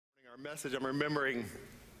message, I'm remembering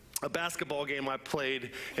a basketball game I played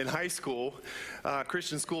in high school,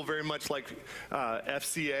 Christian school, very much like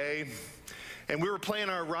FCA. And we were playing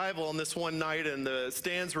our rival on this one night, and the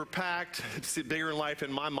stands were packed. It's bigger than life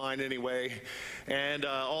in my mind anyway. And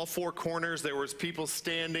all four corners, there was people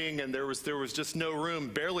standing, and there was just no room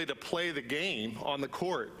barely to play the game on the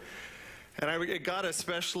court. And it got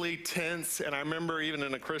especially tense, and I remember even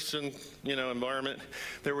in a Christian, environment,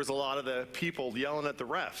 there was a lot of the people yelling at the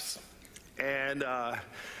refs. And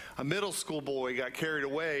a middle school boy got carried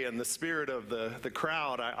away in the spirit of the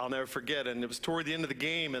crowd. I'll never forget. And it was toward the end of the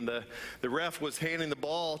game, and the ref was handing the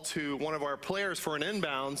ball to one of our players for an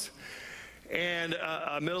inbounds. And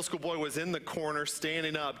a middle school boy was in the corner,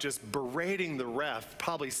 standing up, just berating the ref,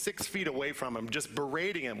 probably 6 feet away from him, just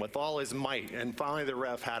berating him with all his might. And finally, the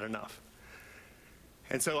ref had enough.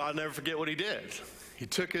 And so I'll never forget what he did. He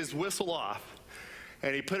took his whistle off,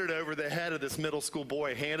 and he put it over the head of this middle school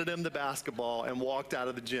boy, handed him the basketball, and walked out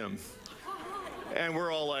of the gym. And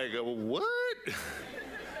we're all like, what?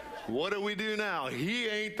 What do we do now? He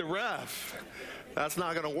ain't the ref. That's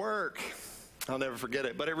not going to work. I'll never forget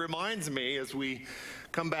it. But it reminds me, as we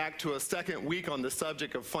come back to a second week on the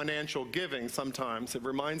subject of financial giving sometimes, it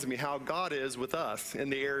reminds me how God is with us in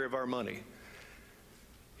the area of our money.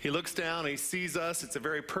 He looks down, he sees us. It's a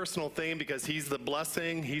very personal thing because he's the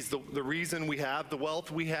blessing. He's the reason we have the wealth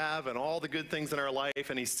we have and all the good things in our life.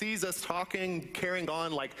 And he sees us talking, carrying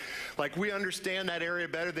on like we understand that area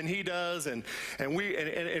better than he does. And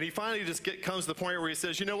he finally just comes to the point where he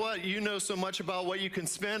says, you know what? You know so much about what you can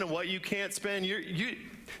spend and what you can't spend. You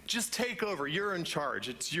just take over. You're in charge.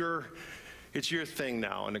 It's your thing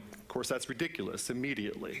now. And of course, that's ridiculous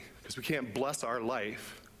immediately because we can't bless our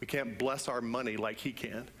life. We can't bless our money like he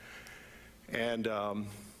can. And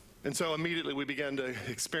so immediately we began to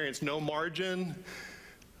experience no margin.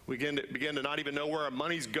 We begin to not even know where our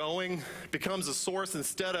money's going. It becomes a source,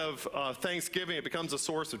 instead of thanksgiving, it becomes a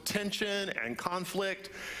source of tension and conflict.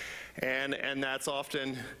 And that's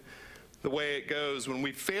often the way it goes when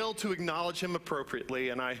we fail to acknowledge him appropriately.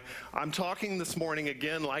 And I'm talking this morning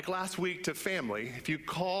again, like last week, to family. If you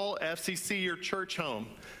call FCC your church home,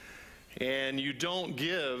 and you don't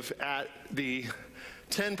give at the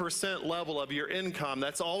 10% level of your income,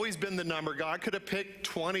 that's always been the number. God could have picked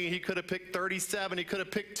 20, he could have picked 37, he could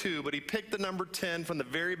have picked 2, but he picked the number 10 from the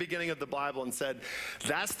very beginning of the Bible and said,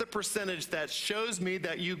 that's the percentage that shows me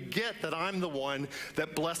that you get that I'm the one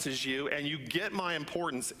that blesses you, and you get my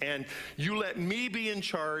importance, and you let me be in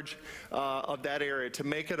charge of that area to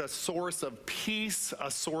make it a source of peace,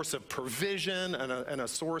 a source of provision, and a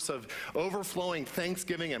source of overflowing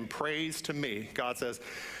thanksgiving and praise to me. God says,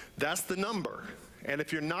 that's the number. And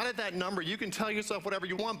if you're not at that number, you can tell yourself whatever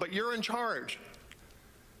you want, but you're in charge.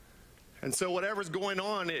 And so whatever's going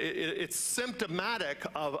on, it's symptomatic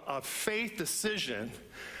of a faith decision,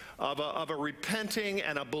 of a repenting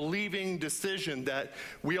and a believing decision that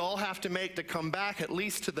we all have to make to come back at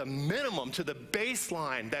least to the minimum, to the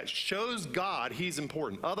baseline that shows God he's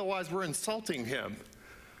important. Otherwise, we're insulting him.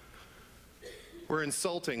 We're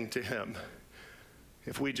insulting to him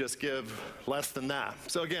if we just give less than that.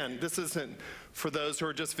 So again, this isn't for those who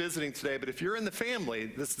are just visiting today, but if you're in the family,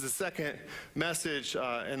 this is the second message,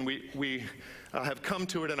 and we have come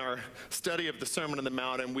to it in our study of the Sermon on the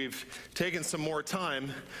Mount, and we've taken some more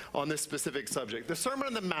time on this specific subject. The Sermon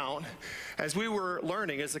on the Mount, as we were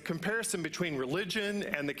learning, is a comparison between religion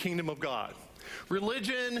and the kingdom of God.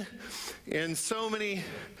 Religion, in so many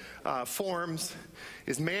forms,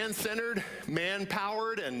 is man-centered,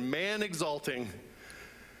 man-powered, and man-exalting.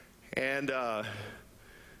 And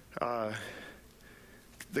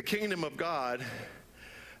the kingdom of God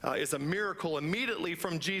is a miracle immediately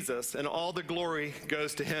from Jesus, and all the glory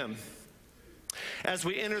goes to him. As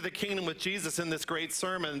we enter the kingdom with Jesus in this great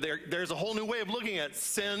sermon, there's a whole new way of looking at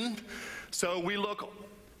sin. So we look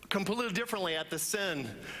completely differently at the sin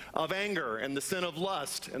of anger, and the sin of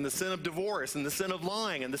lust, and the sin of divorce, and the sin of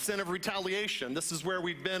lying, and the sin of retaliation. This is where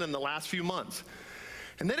we've been in the last few months.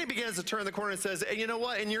 And then he begins to turn the corner and says, hey, you know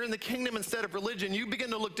what? And you're in the kingdom instead of religion. You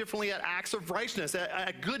begin to look differently at acts of righteousness,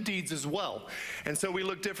 at good deeds as well. And so we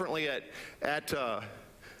look differently at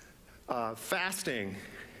fasting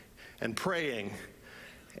and praying,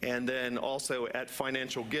 and then also at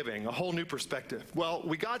financial giving, a whole new perspective. Well,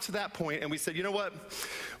 we got to that point and we said, you know what?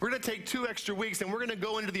 We're going to take 2 extra weeks and we're going to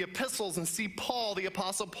go into the epistles and see Paul, the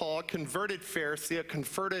Apostle Paul, a converted Pharisee,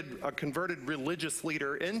 a converted religious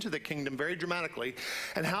leader into the kingdom very dramatically,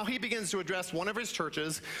 and how he begins to address one of his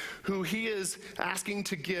churches who he is asking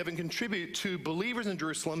to give and contribute to believers in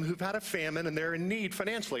Jerusalem who've had a famine and they're in need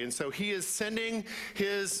financially. And so he is sending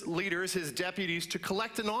his leaders, his deputies, to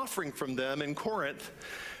collect an offering from them in Corinth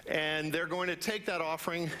and they're going to take that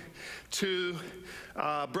offering to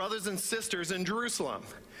brothers and sisters in Jerusalem.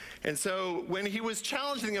 And so when he was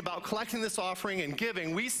challenging about collecting this offering and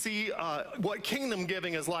giving, we see what kingdom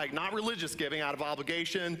giving is like, not religious giving out of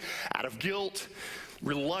obligation, out of guilt,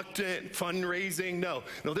 reluctant fundraising. No,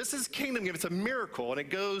 this is kingdom giving. It's a miracle, and it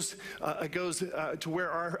goes to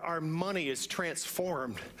where our money is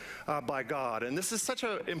transformed by God. And this is such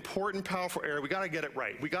an important, powerful area. We got to get it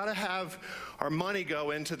right. We got to have our money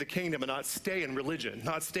go into the kingdom and not stay in religion,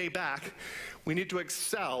 not stay back. We need to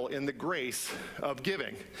excel in the grace of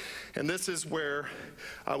giving. And this is where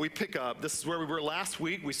we pick up. This is where we were last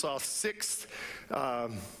week. We saw 6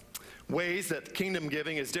 ways that kingdom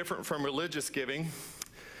giving is different from religious giving.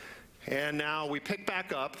 And now we pick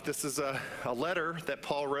back up. This is a letter that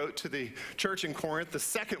Paul wrote to the church in Corinth, the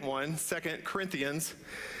second one, 2 Corinthians.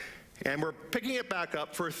 And we're picking it back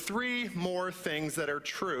up for 3 more things that are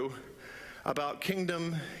true about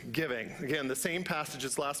kingdom giving. Again, the same passage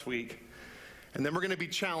as last week. And then we're going to be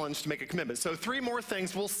challenged to make a commitment. So 3 more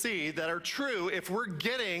things we'll see that are true if we're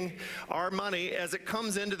getting our money as it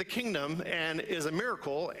comes into the kingdom and is a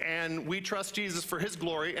miracle, and we trust Jesus for his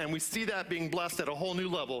glory, and we see that being blessed at a whole new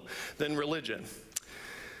level than religion.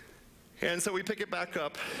 And so we pick it back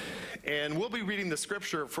up, and we'll be reading the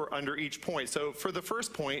scripture for under each point. So for the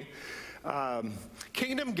first point,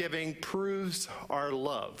 kingdom giving proves our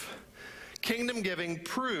love. Kingdom giving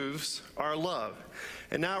proves our love.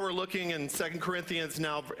 And now we're looking in 2 Corinthians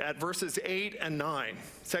now at verses 8 and 9.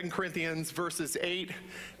 2 Corinthians verses 8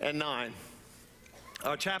 and 9.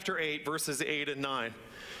 Chapter 8, verses 8 and 9.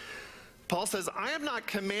 Paul says, I am not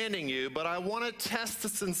commanding you, but I want to test the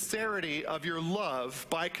sincerity of your love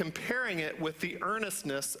by comparing it with the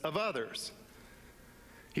earnestness of others.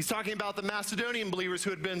 He's talking about the Macedonian believers who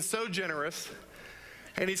had been so generous.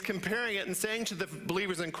 And he's comparing it and saying to the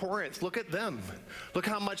believers in Corinth, look at them. Look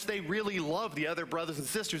how much they really love the other brothers and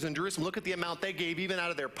sisters in Jerusalem. Look at the amount they gave even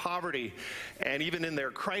out of their poverty and even in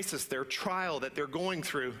their crisis, their trial that they're going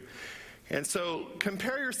through. And so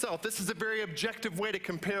compare yourself. This is a very objective way to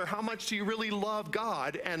compare how much do you really love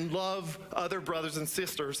God and love other brothers and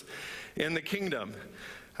sisters in the kingdom.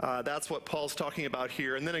 That's what Paul's talking about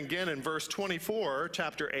here. And then again in verse 24,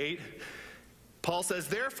 chapter 8, Paul says,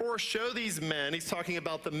 therefore show these men, he's talking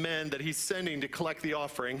about the men that he's sending to collect the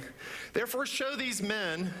offering. Therefore show these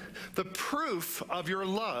men the proof of your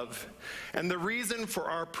love and the reason for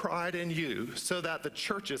our pride in you, so that the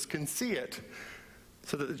churches can see it.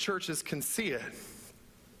 So that the churches can see it.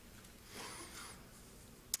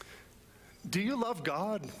 Do you love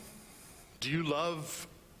God? Do you love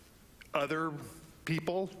other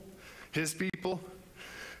people, his people?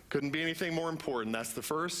 Couldn't be anything more important. That's the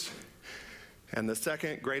first. And the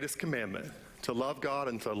second greatest commandment, to love God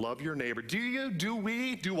and to love your neighbor. Do you, do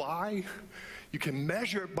we, do I? You can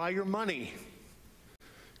measure it by your money.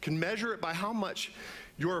 You can measure it by how much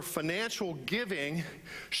your financial giving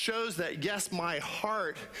shows that, yes, my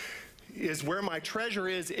heart is where my treasure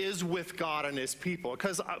is with God and his people.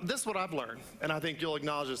 Because this is what I've learned, and I think you'll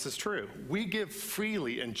acknowledge this is true. We give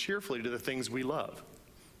freely and cheerfully to the things we love,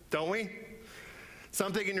 don't we?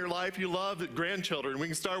 Something in your life you love, grandchildren, we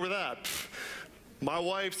can start with that. My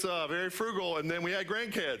wife's very frugal, and then we had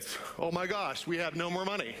grandkids. Oh my gosh, we have no more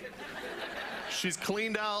money. She's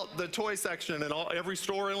cleaned out the toy section in every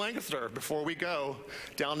store in Lancaster before we go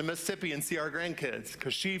down to Mississippi and see our grandkids,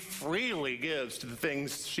 because she freely gives to the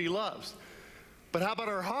things she loves. But how about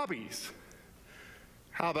our hobbies?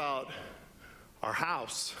 How about our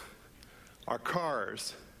house, our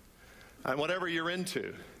cars, and whatever you're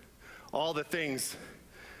into? All the things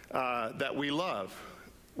that we love.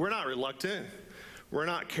 We're not reluctant. We're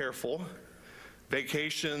not careful.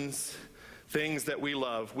 Vacations, things that we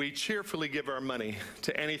love. We cheerfully give our money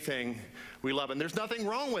to anything we love. And there's nothing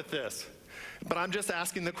wrong with this. But I'm just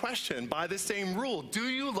asking the question, by the same rule, do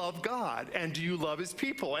you love God and do you love his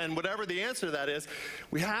people? And whatever the answer to that is,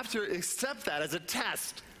 we have to accept that as a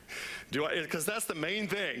test. Because that's the main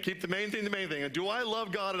thing. Keep the main thing the main thing. And do I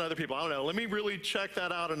love God and other people? I don't know. Let me really check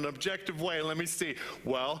that out in an objective way. Let me see.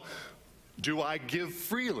 Well, do I give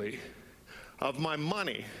freely of my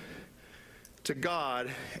money to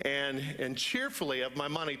God and cheerfully of my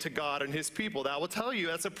money to God and his people? That will tell you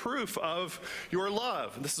that's a proof of your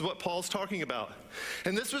love. This is what Paul's talking about.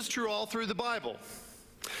 And this was true all through the Bible.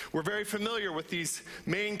 We're very familiar with these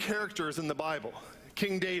main characters in the Bible.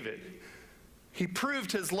 King David. He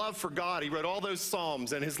proved his love for God. He wrote all those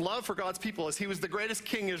Psalms, and his love for God's people as he was the greatest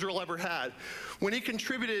king Israel ever had. When he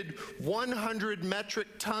contributed 100 metric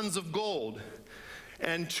tons of gold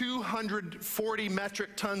and 240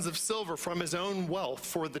 metric tons of silver from his own wealth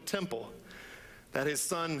for the temple that his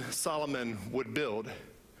son Solomon would build.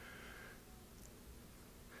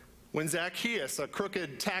 When Zacchaeus, a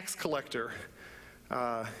crooked tax collector,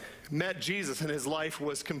 met Jesus and his life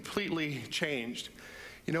was completely changed,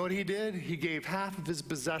 you know what he did? He gave half of his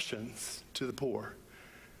possessions to the poor.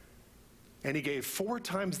 And he gave 4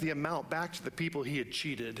 times the amount back to the people he had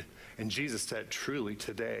cheated. And Jesus said, truly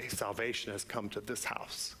today, salvation has come to this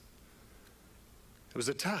house. It was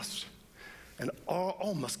a test. And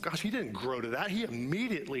oh my gosh, he didn't grow to that. He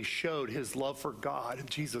immediately showed his love for God,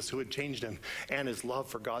 Jesus who had changed him, and his love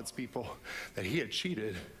for God's people that he had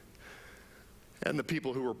cheated. And the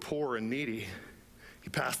people who were poor and needy, he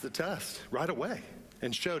passed the test right away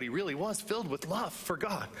and showed he really was filled with love for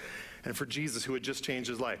God and for Jesus who had just changed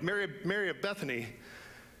his life. Mary of Bethany,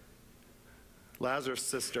 Lazarus'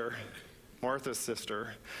 sister, Martha's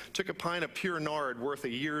sister, took a pint of pure nard worth a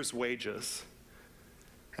year's wages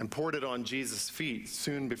and poured it on Jesus' feet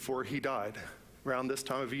soon before he died. Around this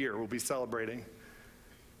time of year, we'll be celebrating.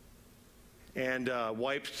 And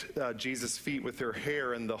wiped Jesus' feet with her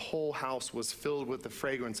hair, and the whole house was filled with the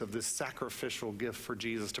fragrance of this sacrificial gift for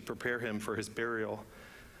Jesus to prepare him for his burial.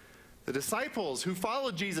 The disciples who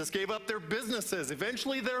followed Jesus gave up their businesses,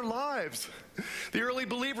 eventually their lives. The early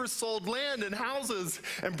believers sold land and houses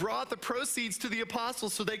and brought the proceeds to the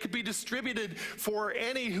apostles so they could be distributed for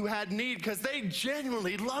any who had need, because they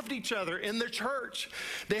genuinely loved each other in the church.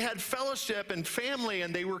 They had fellowship and family,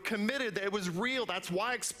 and they were committed. It was real. That's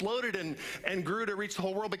why it exploded and grew to reach the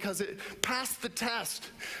whole world, because it passed the test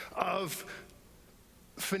of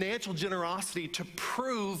financial generosity to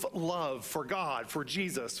prove love for God, for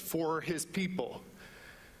Jesus, for his people.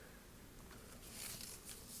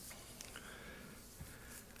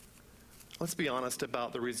 Let's be honest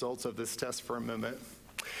about the results of this test for a moment.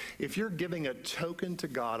 If you're giving a token to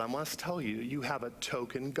God, I must tell you, you have a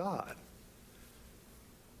token God.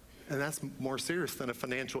 And that's more serious than a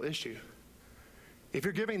financial issue. If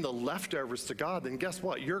you're giving the leftovers to God, then guess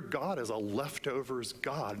what? Your God is a leftovers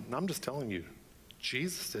God. And I'm just telling you,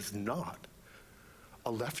 Jesus is not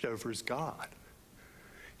a leftovers God.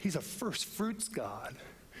 He's a first fruits God.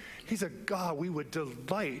 He's a God we would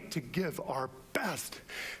delight to give our best.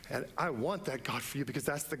 And I want that God for you, because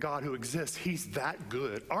that's the God who exists. He's that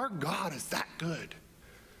good. Our God is that good.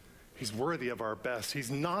 He's worthy of our best.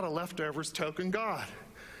 He's not a leftovers token God.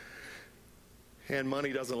 And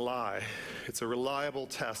money doesn't lie. It's a reliable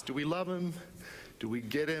test. Do we love him? Do we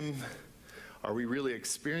get him? Are we really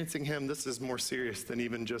experiencing him? This is more serious than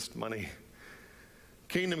even just money.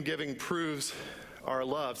 Kingdom giving proves our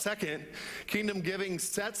love. Second, kingdom giving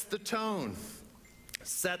sets the tone.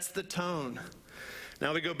 Sets the tone.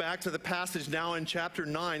 Now we go back to the passage now in chapter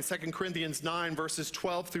 9, 2 Corinthians 9, verses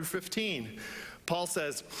 12 through 15. Paul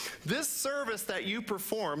says, this service that you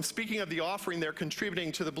perform, speaking of the offering they're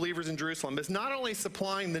contributing to the believers in Jerusalem, is not only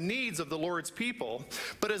supplying the needs of the Lord's people,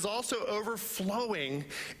 but is also overflowing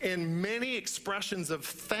in many expressions of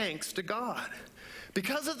thanks to God.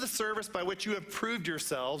 Because of the service by which you have proved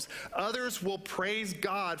yourselves, others will praise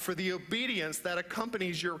God for the obedience that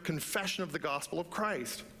accompanies your confession of the gospel of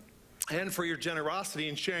Christ, and for your generosity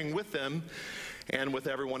in sharing with them and with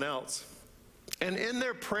everyone else. And in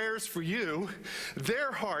their prayers for you,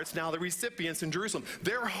 their hearts, now the recipients in Jerusalem,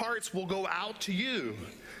 their hearts will go out to you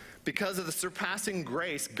because of the surpassing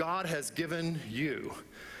grace God has given you.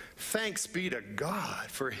 Thanks be to God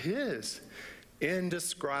for his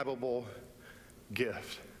indescribable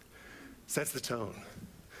gift. Sets the tone.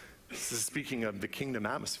 This is speaking of the kingdom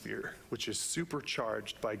atmosphere, which is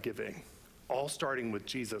supercharged by giving. All starting with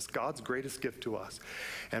Jesus, God's greatest gift to us.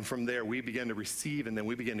 And from there, we begin to receive, and then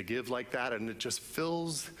we begin to give like that, and it just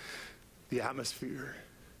fills the atmosphere.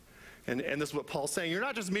 And this is what Paul's saying. You're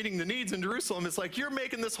not just meeting the needs in Jerusalem. It's like you're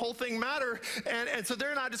making this whole thing matter. And so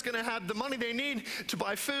they're not just going to have the money they need to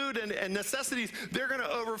buy food and necessities. They're going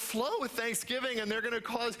to overflow with thanksgiving, and you're going to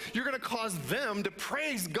cause them to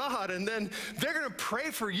praise God. And then they're going to pray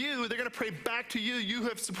for you. They're going to pray back to you. You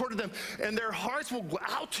have supported them. And their hearts will go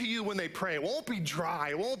out to you when they pray. It won't be dry.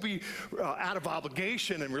 It won't be out of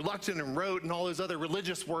obligation and reluctant and rote and all those other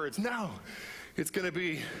religious words. No, it's going to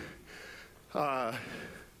be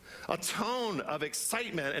a tone of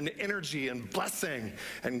excitement and energy and blessing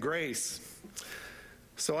and grace.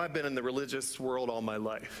 So I've been in the religious world all my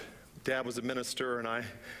life. Dad was a minister, and I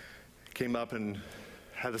came up and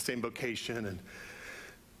had the same vocation. And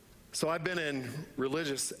so I've been in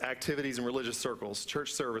religious activities and religious circles,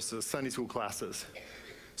 church services, Sunday school classes,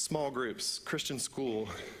 small groups, Christian school,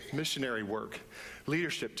 missionary work,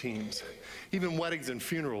 leadership teams, even weddings and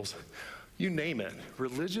funerals, you name it,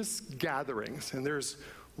 religious gatherings. And there's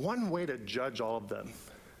one way to judge all of them,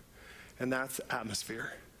 and that's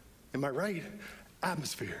atmosphere. Am I right?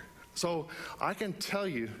 Atmosphere. So I can tell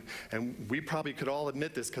you, and we probably could all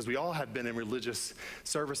admit this because we all have been in religious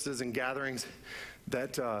services and gatherings,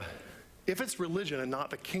 that if it's religion and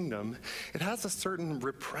not the kingdom, it has a certain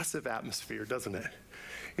repressive atmosphere, doesn't it?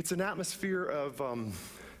 It's an atmosphere of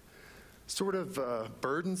sort of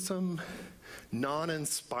burdensome,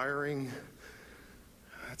 non-inspiring.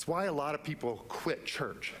 That's why a lot of people quit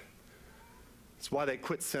church. It's why they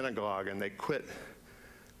quit synagogue and they quit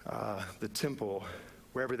the temple,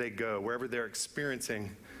 wherever they go, wherever they're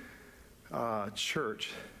experiencing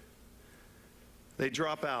church. They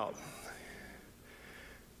drop out.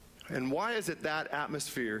 And why is it that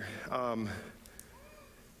atmosphere?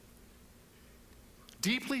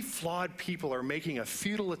 Deeply flawed people are making a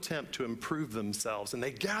futile attempt to improve themselves, and they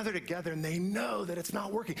gather together and they know that it's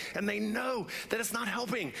not working, and they know that it's not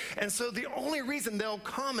helping. And so the only reason they'll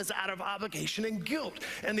come is out of obligation and guilt.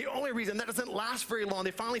 And the only reason that doesn't last very long, they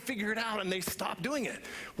finally figure it out and they stop doing it.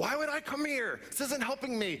 Why would I come here? This isn't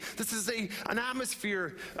helping me. This is an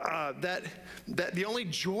atmosphere that the only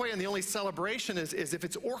joy and the only celebration is if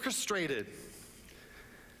it's orchestrated.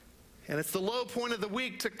 And it's the low point of the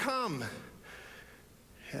week to come.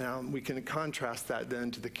 And we can contrast that then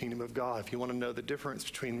to the kingdom of God. If you want to know the difference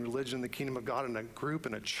between religion and the kingdom of God in a group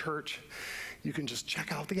and a church, you can just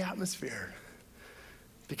check out the atmosphere.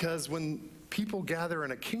 Because when people gather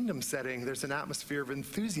in a kingdom setting, there's an atmosphere of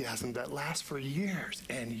enthusiasm that lasts for years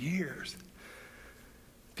and years.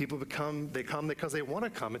 People come because they want to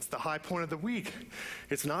come. It's the high point of the week.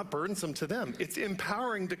 It's not burdensome to them. It's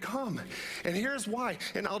empowering to come. And here's why.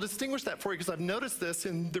 And I'll distinguish that for you because I've noticed this.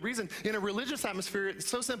 And the reason, in a religious atmosphere, it's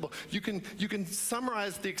so simple. You can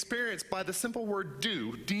summarize the experience by the simple word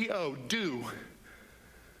do. D-O, do.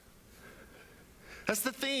 That's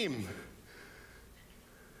the theme.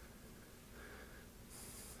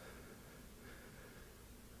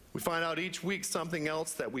 We find out each week something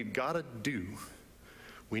else that we've got to do.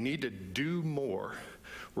 We need to do more.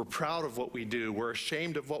 We're proud of what we do. We're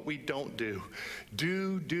ashamed of what we don't do.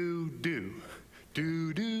 Do, do, do.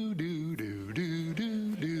 Do, do, do, do, do,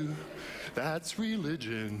 do, do. That's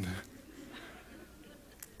religion.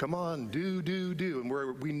 Come on, do, do, do.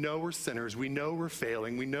 And we know we're sinners. We know we're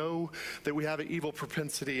failing. We know that we have an evil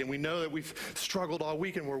propensity. And we know that we've struggled all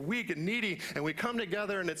week and we're weak and needy. And we come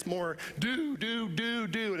together and it's more do, do, do,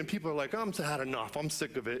 do. And people are like, I'm had enough. I'm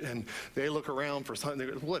sick of it. And they look around for something. They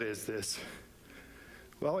go, what is this?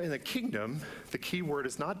 Well, in the kingdom, the key word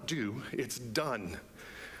is not do, it's done.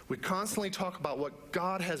 We constantly talk about what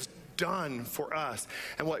God has done for us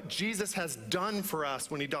and what Jesus has done for us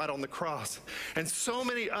when he died on the cross and so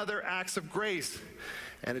many other acts of grace.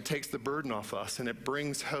 And it takes the burden off us and it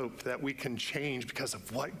brings hope that we can change because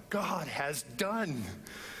of what God has done.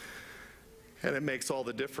 And it makes all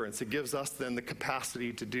the difference. It gives us then the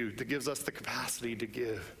capacity to do. It gives us the capacity to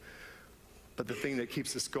give. But the thing that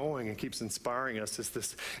keeps us going and keeps inspiring us is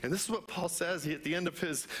this. And this is what Paul says at the end of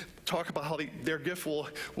his talk about how their gift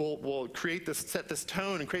will create this, set this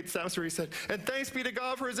tone and create this atmosphere. He said, and thanks be to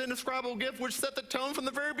God for his indescribable gift, which set the tone from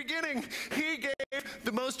the very beginning. He gave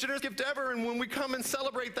the most generous gift ever. And when we come and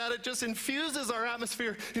celebrate that, it just infuses our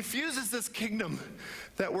atmosphere, infuses this kingdom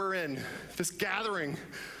that we're in, this gathering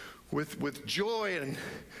with joy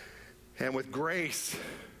and with grace.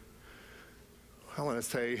 I want to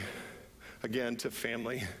say, again, to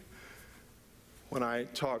family, when I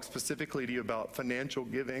talk specifically to you about financial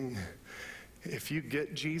giving, if you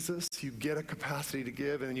get Jesus, you get a capacity to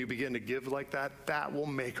give, and you begin to give like that, that will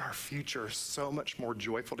make our future so much more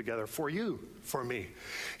joyful together for you, for me.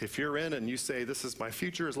 If you're in and you say, this is my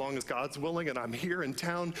future as long as God's willing, and I'm here in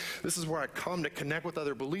town, this is where I come to connect with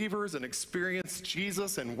other believers and experience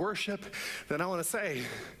Jesus and worship, then I want to say,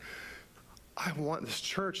 I want this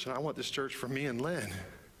church, and I want this church for me and Lynn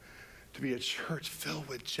to be a church filled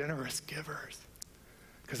with generous givers,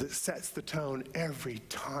 because it sets the tone every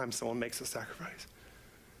time someone makes a sacrifice.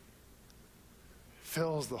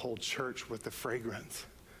 Fills the whole church with the fragrance.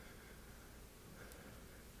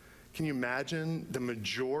 Can you imagine the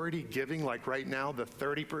majority giving, like right now, the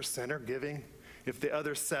 30% are giving? If the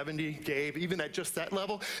other 70 gave, even at just that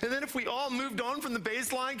level. And then if we all moved on from the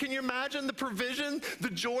baseline, can you imagine the provision, the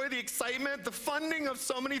joy, the excitement, the funding of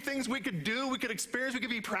so many things we could do, we could experience, we could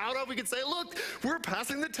be proud of. We could say, look, we're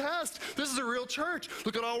passing the test. This is a real church.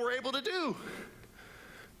 Look at all we're able to do.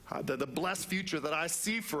 The blessed future that I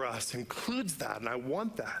see for us includes that, and I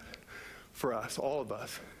want that for us, all of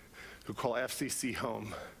us who call FCC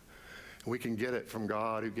home. And we can get it from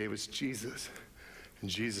God who gave us Jesus. And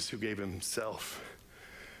Jesus who gave himself.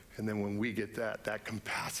 And then when we get that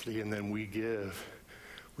capacity, and then we give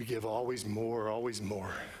always more, always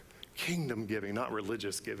more. Kingdom giving, not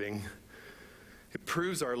religious giving. It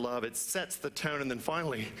proves our love. It sets the tone. And then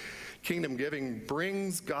finally, kingdom giving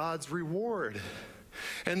brings God's reward.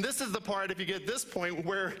 And this is the part, if you get this point,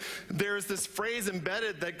 where there's this phrase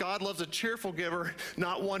embedded that God loves a cheerful giver,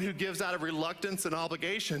 not one who gives out of reluctance and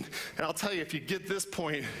obligation. And I'll tell you, if you get this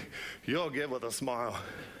point, you'll give with a smile.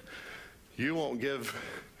 You won't give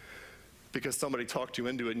because somebody talked you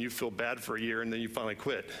into it and you feel bad for a year and then you finally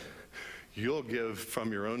quit. You'll give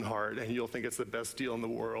from your own heart and you'll think it's the best deal in the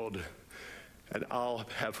world. And I'll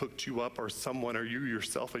have hooked you up, or someone, or you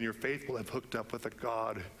yourself in your faith will have hooked up with a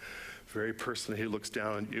God, very person who looks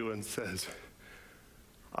down on you and says,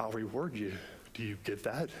 I'll reward you. Do you get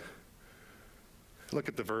that? Look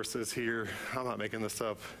at the verses here. I'm not making this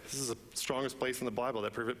up. This is the strongest place in the Bible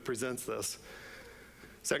that presents this.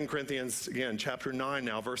 2 Corinthians, again, chapter 9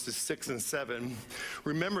 now, verses 6 and 7.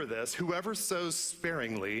 Remember this, whoever sows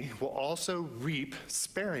sparingly will also reap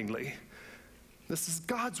sparingly. This is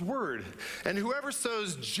God's word. And whoever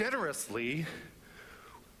sows generously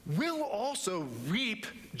will also reap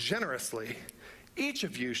generously. Each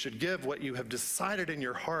of you should give what you have decided in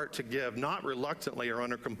your heart to give, not reluctantly or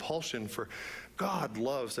under compulsion, for God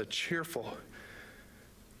loves a cheerful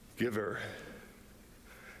giver.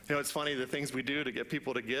 You know, it's funny, the things we do to get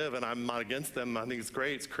people to give, and I'm not against them. I think it's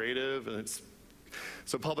great, it's creative, and it's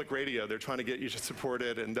so public radio, they're trying to get you to support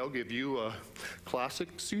it, and they'll give you a classic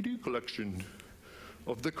CD collection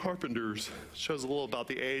of the Carpenters. Shows a little about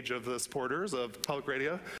the age of the supporters of public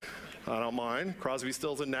radio. I don't mind. Crosby,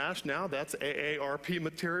 Stills, and Nash now, that's AARP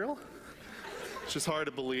material. It's just hard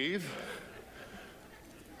to believe.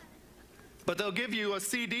 But they'll give you a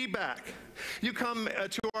CD back. You come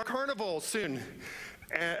to our carnival soon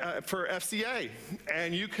for FCA,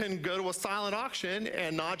 and you can go to a silent auction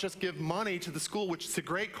and not just give money to the school, which is a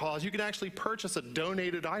great cause. You can actually purchase a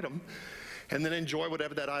donated item and then enjoy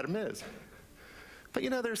whatever that item is. But you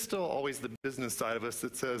know, there's still always the business side of us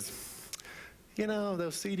that says, you know,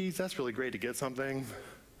 those CDs, that's really great to get something.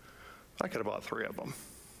 I could have bought 3 of them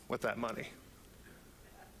with that money.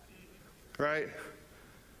 Right?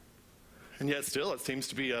 And yet still, it seems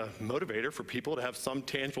to be a motivator for people to have some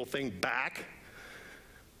tangible thing back.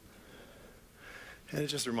 And it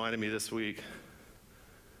just reminded me this week,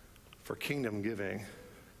 for kingdom giving,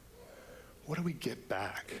 what do we get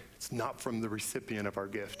back? It's not from the recipient of our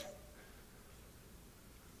gift.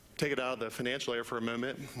 Take it out of the financial area for a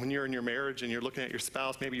moment. When you're in your marriage and you're looking at your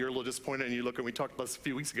spouse, maybe you're a little disappointed and you look, and we talked about this a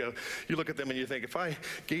few weeks ago, you look at them and you think, if I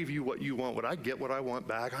gave you what you want, would I get what I want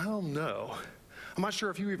back? I don't know. I'm not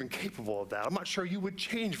sure if you're even capable of that. I'm not sure you would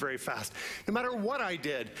change very fast, no matter what I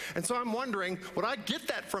did. And so I'm wondering, would I get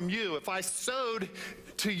that from you if I sowed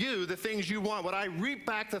to you the things you want? Would I reap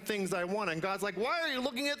back the things I want? And God's like, why are you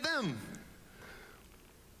looking at them?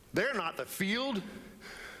 They're not the field.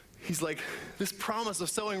 He's like, this promise of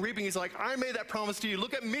sowing, reaping, he's like, I made that promise to you.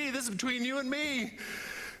 Look at me. This is between you and me.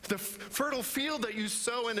 The fertile field that you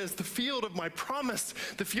sow in is the field of my promise,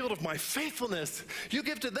 the field of my faithfulness. You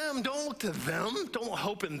give to them. Don't look to them. Don't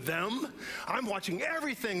hope in them. I'm watching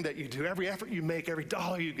everything that you do, every effort you make, every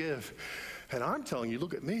dollar you give. And I'm telling you,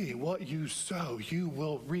 look at me. What you sow, you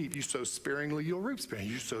will reap. You sow sparingly, you'll reap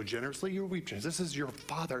sparingly. You sow generously, you'll reap generously. This is your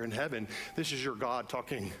Father in heaven. This is your God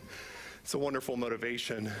talking. It's a wonderful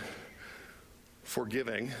motivation for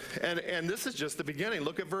giving. And this is just the beginning.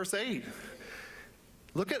 Look at verse 8.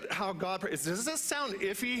 Look at how God, does this sound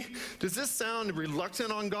iffy? Does this sound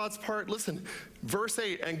reluctant on God's part? Listen, verse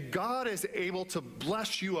 8, and God is able to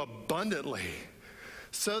bless you abundantly,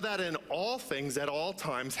 so that in all things, at all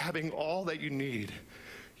times, having all that you need,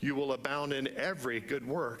 you will abound in every good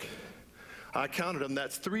work. I counted them,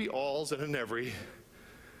 that's 3 alls and an every.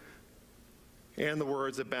 And the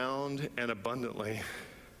words abound and abundantly.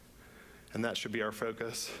 And that should be our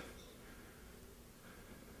focus.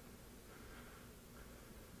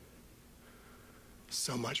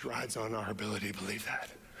 So much rides on our ability to believe that.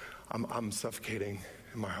 I'm suffocating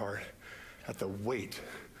in my heart at the weight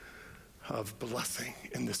of blessing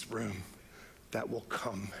in this room that will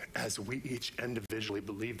come as we each individually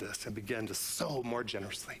believe this and begin to sow more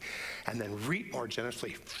generously and then reap more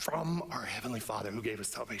generously from our Heavenly Father who gave us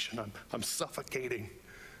salvation. I'm suffocating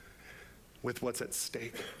with what's at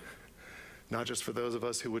stake. Not just for those of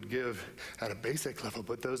us who would give at a basic level,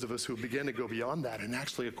 but those of us who begin to go beyond that and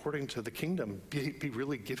actually, according to the kingdom, be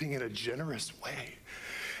really giving in a generous way.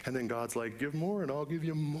 And then God's like, give more and I'll give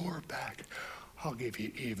you more back. I'll give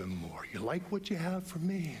you even more. You like what you have from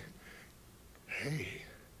me? Hey,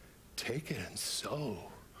 take it and sow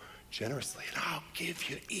generously, and I'll give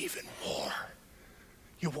you even more.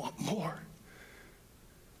 You want more?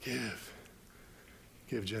 Give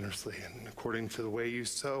generously, and according to the way you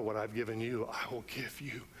sow what I've given you, I will give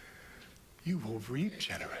you you will reap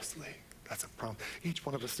generously. That's a promise. Each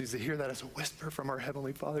one of us needs to hear that as a whisper from our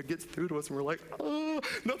Heavenly Father. It gets through to us and we're like, oh,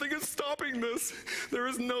 nothing is stopping this. There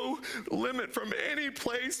is no limit from any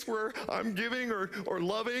place where I'm giving or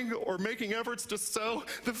loving or making efforts to sow.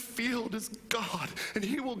 The field is God, and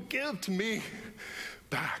He will give to me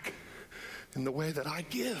back in the way that I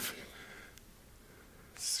give.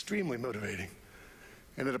 Extremely motivating.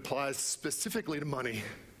 And it applies specifically to money.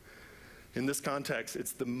 In this context,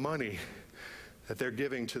 it's the money that they're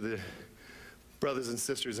giving to the brothers and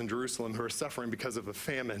sisters in Jerusalem who are suffering because of a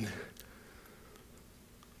famine.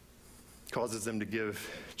 Causes them to give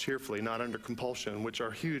cheerfully, not under compulsion, which are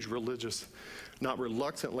huge religious, not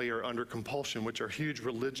reluctantly or under compulsion, which are huge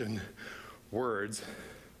religion words.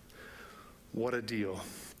 What a deal.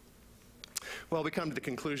 Well, we come to the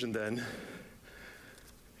conclusion then,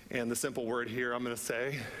 and the simple word here I'm going to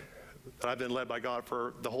say that I've been led by God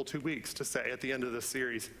for the whole 2 weeks to say at the end of this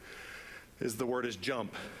series is the word is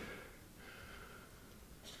jump.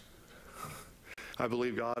 I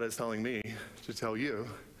believe God is telling me to tell you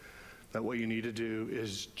that what you need to do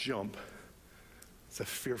is jump. It's a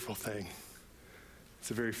fearful thing.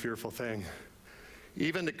 It's a very fearful thing.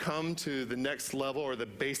 Even to come to the next level or the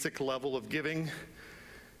basic level of giving,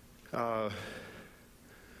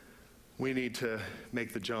 we need to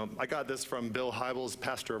make the jump. I got this from Bill Hybels,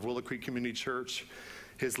 pastor of Willow Creek Community Church.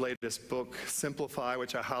 His latest book, Simplify,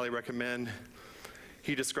 which I highly recommend.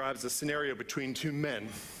 He describes a scenario between two men,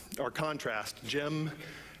 or contrast, Jim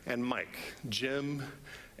and Mike. Jim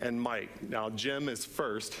and Mike. Now, Jim is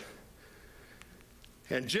first.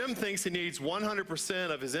 And Jim thinks he needs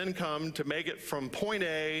 100% of his income to make it from point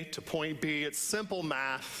A to point B. It's simple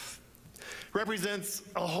math. Represents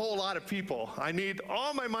a whole lot of people. I need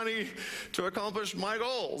all my money to accomplish my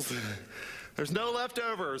goals. There's no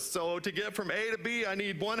leftovers. So to get from A to B, I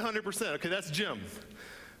need 100%. Okay, that's Jim.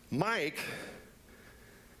 Mike,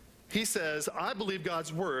 he says, I believe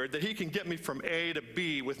God's word that He can get me from A to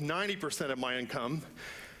B with 90% of my income,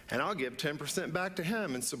 and I'll give 10% back to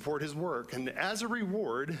Him and support His work. And as a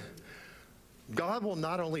reward, God will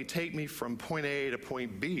not only take me from point A to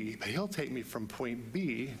point B, but He'll take me from point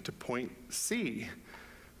B to point C.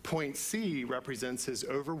 Point C represents His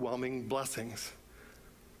overwhelming blessings.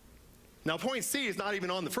 Now, point C is not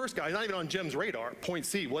even on the first guy, not even on Jim's radar. Point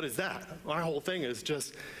C, what is that? My whole thing is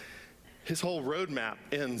just, his whole roadmap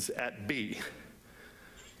ends at B.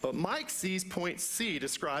 But Mike sees point C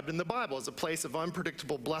described in the Bible as a place of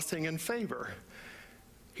unpredictable blessing and favor.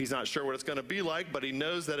 He's not sure what it's going to be like, but he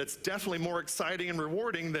knows that it's definitely more exciting and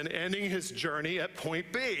rewarding than ending his journey at point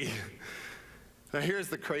B. Now, here's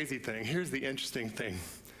the crazy thing. Here's the interesting thing.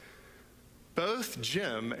 Both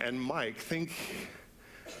Jim and Mike think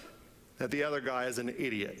that the other guy is an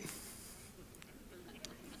idiot.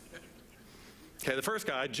 Okay, the first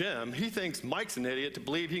guy, Jim, he thinks Mike's an idiot to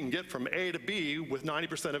believe he can get from A to B with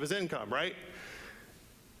 90% of his income, right?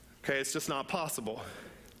 Okay, it's just not possible.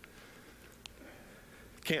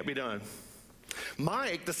 Can't be done.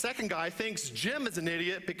 Mike, the second guy, thinks Jim is an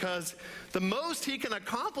idiot because the most he can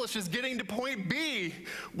accomplish is getting to point B,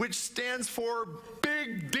 which stands for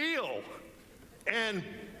big deal and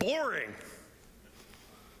boring.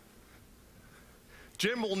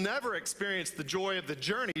 Jim will never experience the joy of the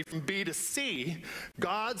journey from B to C,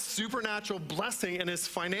 God's supernatural blessing in his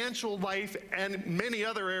financial life and many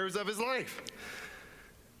other areas of his life.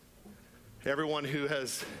 Everyone who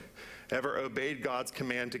has ever obeyed God's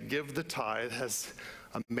command to give the tithe has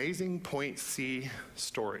amazing point C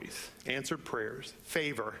stories, answered prayers,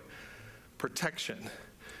 favor, protection,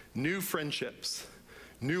 new friendships,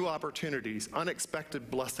 new opportunities, unexpected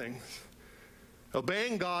blessings.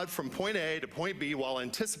 Obeying God from point A to point B while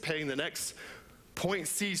anticipating the next point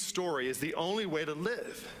C story is the only way to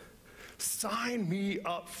live. Sign me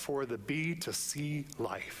up for the B to C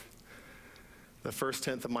life. The first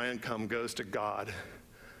tenth of my income goes to God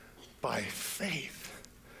by faith.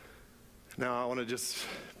 Now, I want to just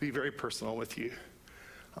be very personal with you.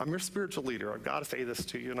 I'm your spiritual leader. I've got to say this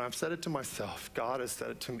to you, and I've said it to myself. God has said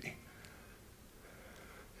it to me.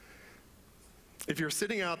 If you're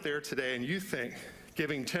sitting out there today and you think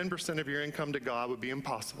giving 10% of your income to God would be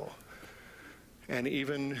impossible and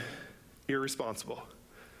even irresponsible,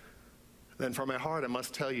 then from my heart I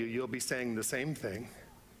must tell you, you'll be saying the same thing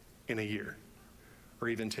in a year or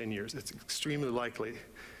even 10 years. It's extremely likely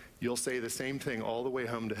you'll say the same thing all the way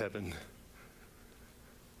home to heaven.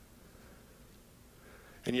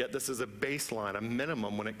 And yet this is a baseline, a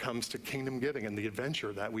minimum when it comes to kingdom giving and the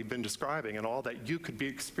adventure that we've been describing and all that you could be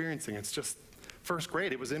experiencing. It's just first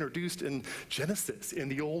grade. It was introduced in Genesis in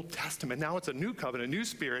the Old Testament. Now it's a new covenant, new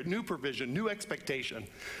spirit, new provision, new expectation.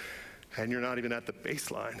 and you're not even at the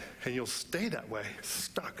baseline, and you'll stay that way,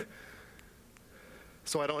 stuck.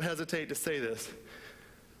 So I don't hesitate to say this.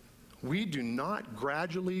 We do not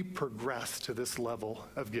gradually progress to this level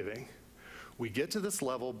of giving. We get to this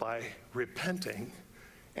level by repenting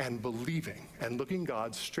and believing and looking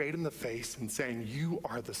God straight in the face and saying, you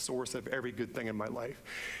are the source of every good thing in my life.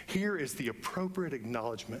 Here is the appropriate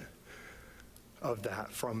acknowledgement of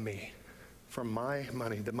that from me, from my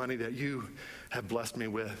money, the money that you have blessed me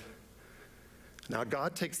with. Now,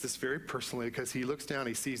 God takes this very personally because he looks down,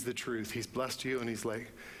 he sees the truth. He's blessed you, and he's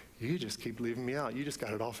like, you just keep leaving me out. You just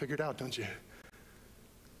got it all figured out, don't you?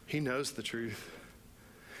 He knows the truth.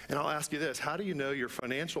 And I'll ask you this, how do you know your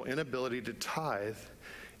financial inability to tithe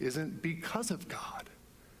isn't because of God?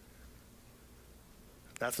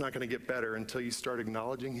 That's not going to get better until you start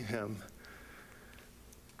acknowledging him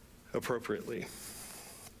appropriately.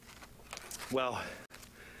 Well,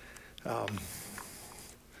 I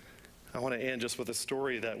want to end just with a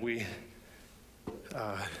story that we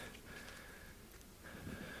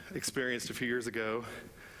experienced a few years ago.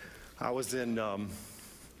 I was in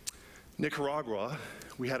Nicaragua.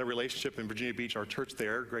 We had a relationship in Virginia Beach, our church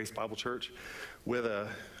there, Grace Bible Church, with a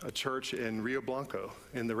church in Rio Blanco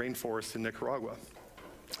in the rainforest in Nicaragua.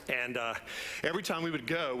 And every time we would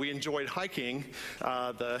go, we enjoyed hiking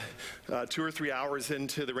the 2 or 3 hours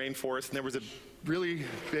into the rainforest, and there was a really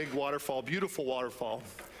big waterfall, beautiful waterfall.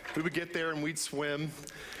 We would get there and we'd swim.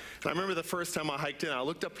 And I remember the first time I hiked in, I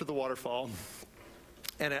looked up to the waterfall,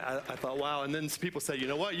 and I thought, wow. And then some people said, you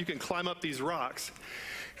know what, you can climb up these rocks.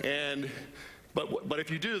 But if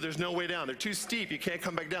you do, there's no way down. They're too steep. You can't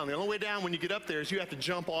come back down. The only way down when you get up there is you have to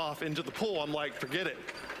jump off into the pool. I'm like, forget it.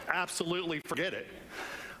 Absolutely forget it.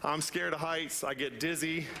 I'm scared of heights. I get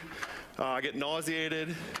dizzy. I get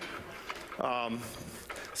nauseated.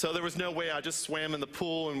 So there was no way. I just swam in the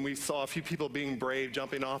pool, and we saw a few people being brave,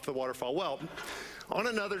 jumping off the waterfall. Well, on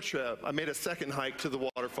another trip, I made a second hike to the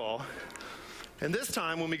waterfall. And this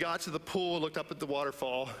time, when we got to the pool, looked up at the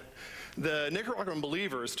waterfall, the Nicaraguan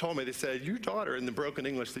believers told me, they said, your daughter, in the broken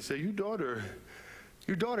English, they said, your daughter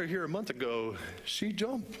here a month ago, she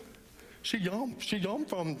jumped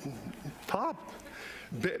from top.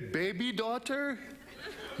 Baby daughter?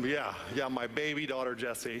 Yeah, my baby daughter,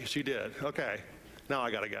 Jessie, she did. Okay, now I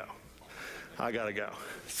gotta go.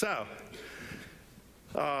 So,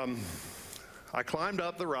 I climbed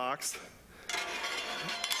up the rocks,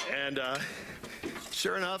 and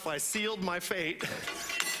sure enough, I sealed my fate.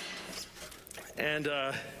 And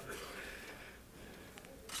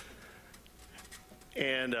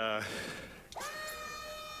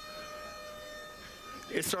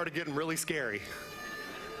it started getting really scary.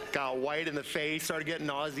 Got white in the face, started getting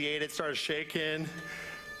nauseated, started shaking,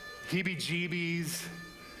 heebie-jeebies,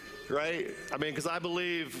 right? I mean, because I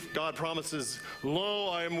believe God promises, lo,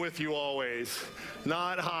 I am with you always,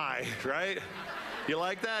 not high, right? You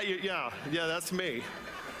like that? Yeah, that's me.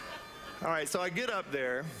 All right, so I get up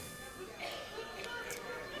there.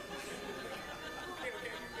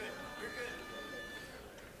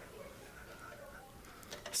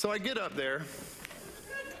 So I get up there,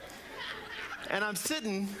 and I'm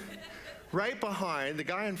sitting right behind, the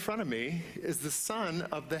guy in front of me is the son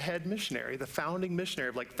of the head missionary, the founding missionary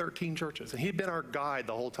of like 13 churches, and he'd been our guide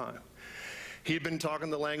the whole time. He'd been talking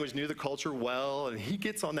the language, knew the culture well, and he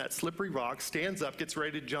gets on that slippery rock, stands up, gets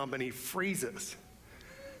ready to jump, and he freezes.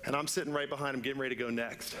 And I'm sitting right behind him, getting ready to go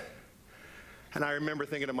next. And I remember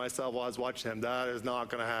thinking to myself while I was watching him, that is not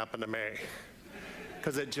going to happen to me.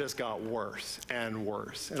 Because it just got worse and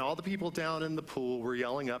worse. And all the people down in the pool were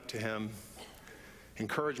yelling up to him,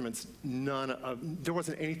 encouragements, there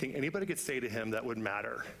wasn't anything anybody could say to him that would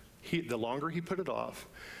matter. The longer he put it off,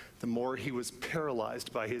 the more he was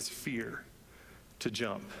paralyzed by his fear to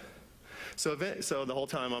jump. So the whole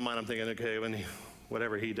time in my mind, I'm thinking, okay,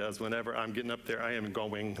 whatever he does, whenever I'm getting up there, I am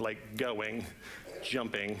going,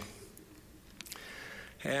 jumping.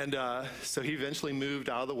 And so he eventually moved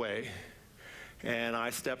out of the way. And I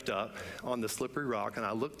stepped up on the slippery rock, and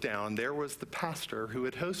I looked down. There was the pastor who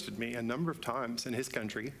had hosted me a number of times in his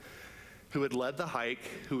country, who had led the hike,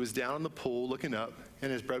 who was down in the pool looking up in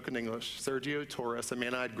his broken English, Sergio Torres, a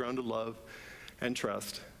man I had grown to love and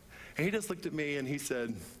trust. And he just looked at me, and he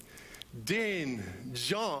said, Dean,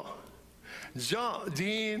 Jean,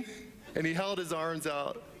 Dean. And he held his arms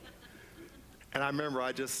out. And I remember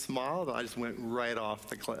I just smiled, and I just went right off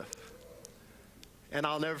the cliff. And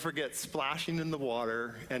I'll never forget splashing in the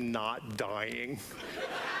water and not dying.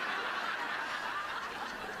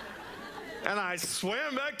 And I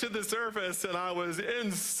swam back to the surface, and I was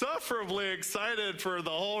insufferably excited for the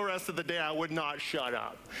whole rest of the day. I would not shut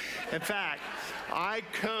up. In fact, I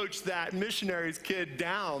coached that missionary's kid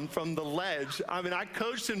down from the ledge. I mean, I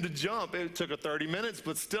coached him to jump. It took 30 minutes,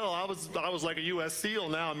 but still, I was like a U.S. SEAL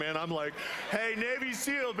now, man. I'm like, hey, Navy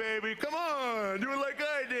SEAL, baby, come on, do it like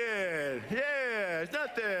I did. Yeah, it's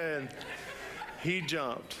nothing. He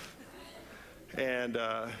jumped. And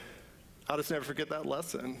I'll just never forget that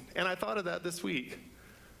lesson. And I thought of that this week.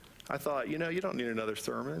 I thought, you don't need another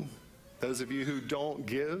sermon. Those of you who don't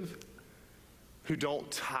give, who don't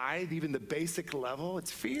tithe, even the basic level,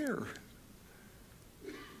 it's fear.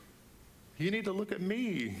 You need to look at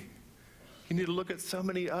me. You need to look at so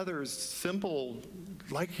many others, simple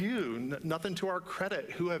like you, nothing to our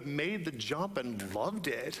credit, who have made the jump and loved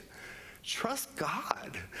it. Trust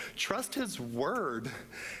God. Trust His word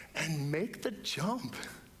and make the jump.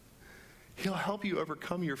 He'll help you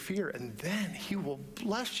overcome your fear, and then He will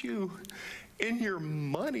bless you in your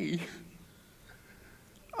money.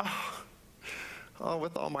 Oh,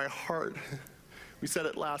 with all my heart. We said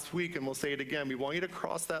it last week, and we'll say it again. We want you to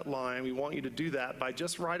cross that line. We want you to do that by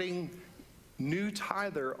just writing new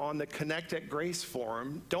tither on the Connect at Grace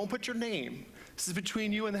form. Don't put your name. This is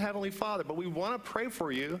between you and the Heavenly Father, but we want to pray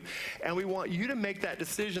for you, and we want you to make that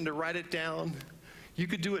decision to write it down. You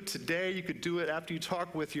could do it today. You could do it after you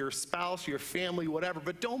talk with your spouse, your family, whatever,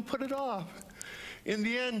 but don't put it off. In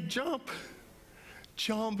the end, jump.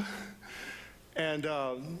 And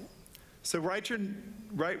so write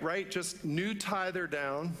just new tither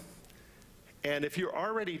down. And if you're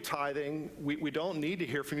already tithing, we don't need to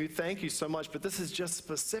hear from you. Thank you so much. But this is just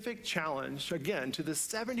specific challenge, again, to the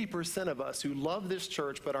 70% of us who love this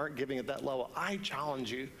church but aren't giving at that level. I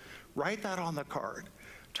challenge you, write that on the card.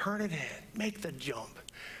 Turn it in. Make the jump.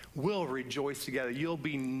 We'll rejoice together. You'll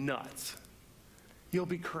be nuts. You'll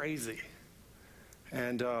be crazy.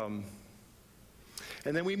 And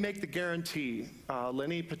then we make the guarantee.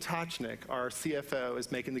 Lenny Potachnik, our CFO, is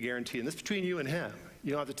making the guarantee. And this is between you and him.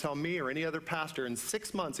 You don't have to tell me or any other pastor. In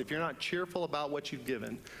 6 months, if you're not cheerful about what you've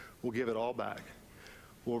given, we'll give it all back.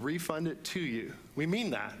 We'll refund it to you. We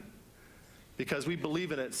mean that. Because we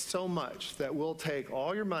believe in it so much that we'll take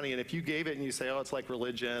all your money, and if you gave it and you say, oh, it's like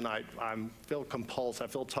religion, I feel compulsed, I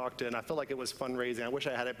feel talked in, I feel like it was fundraising, I wish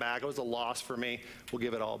I had it back, it was a loss for me, we'll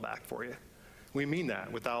give it all back for you. We mean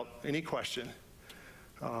that without any question.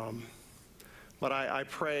 But I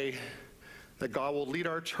pray that God will lead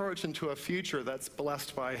our church into a future that's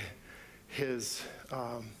blessed by His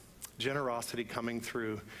generosity coming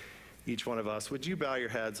through each one of us. Would you bow your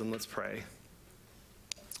heads and let's pray.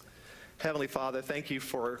 Heavenly Father, thank you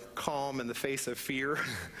for calm in the face of fear.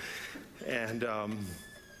 And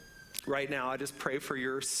right now, I just pray for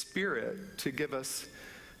your Spirit to give us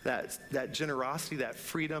that generosity, that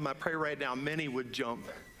freedom. I pray right now many would jump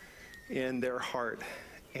in their heart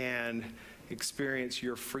and experience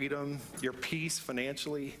your freedom, your peace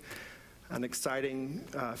financially, an exciting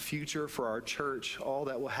future for our church, all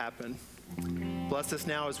that will happen. Bless us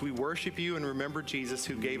now as we worship you and remember Jesus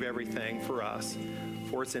who gave everything for us.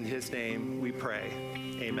 For it's in His name we pray.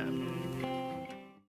 Amen.